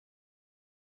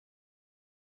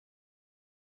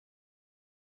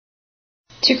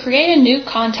To create a new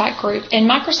contact group in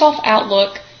Microsoft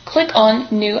Outlook, click on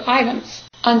New Items.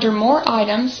 Under More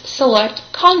Items, select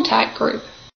Contact Group.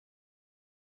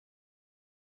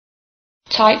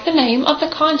 Type the name of the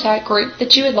contact group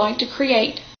that you would like to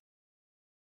create.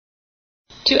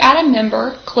 To add a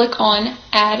member, click on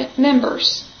Add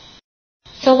Members.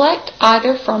 Select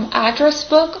either from Address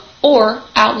Book or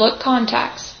Outlook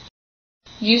Contacts.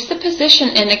 Use the position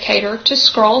indicator to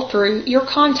scroll through your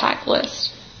contact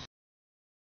list.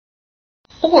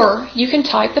 Or you can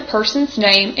type the person's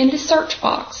name in the search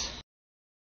box.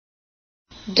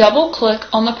 Double-click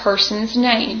on the person's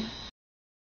name.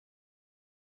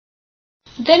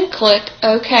 Then click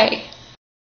OK.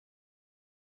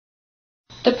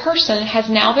 The person has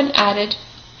now been added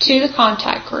to the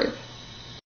contact group.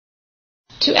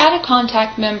 To add a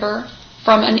contact member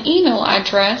from an email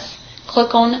address,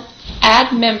 click on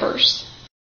Add Members.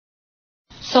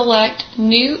 Select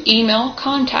New Email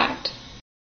Contact.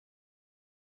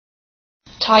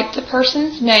 Type the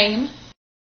person's name,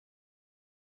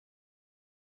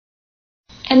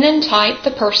 and then type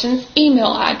the person's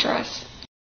email address.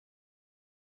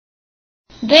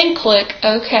 Then click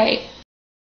OK.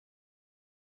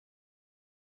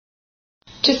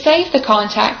 To save the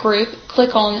contact group,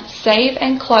 click on Save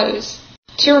and Close.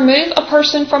 To remove a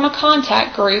person from a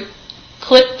contact group,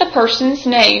 click the person's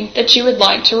name that you would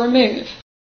like to remove.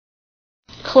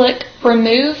 Click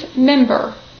Remove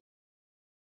Member.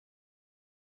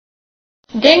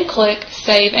 Then click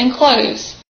Save and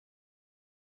Close.